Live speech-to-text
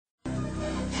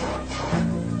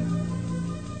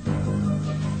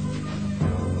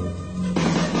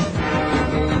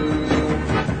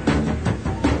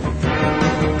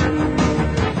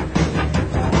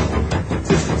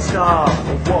Star, a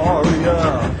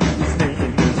warrior, his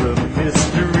name is a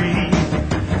mystery.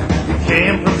 He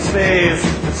came from space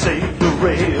to save the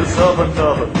race of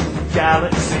another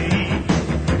galaxy.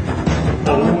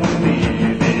 Only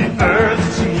the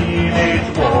Earth's teenage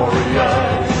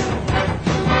warriors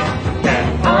can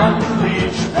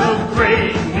unleash the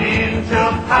great ninja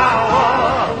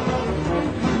power.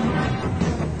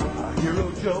 Our hero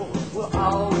Joe will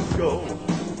always go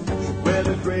where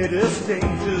the greatest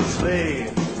dangers lay.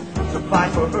 To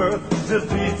fight for Earth,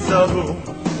 defeat Zaboom,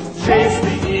 chase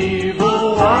the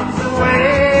evil ones away.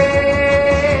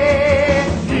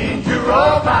 Ninja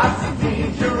robots,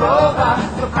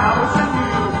 the powers in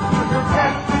you to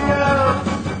protect the Earth.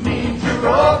 Ninja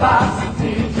robots,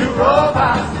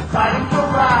 fighting for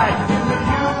right in the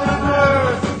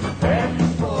universe. And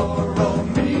for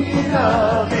Romina,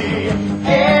 the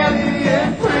alien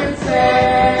princess.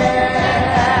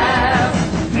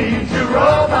 Ninja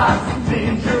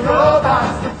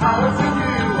robots, the powers in you,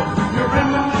 you're in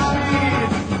the machine.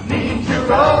 Ninja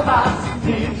robots,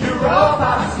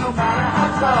 no matter how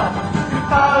tough, you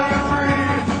follow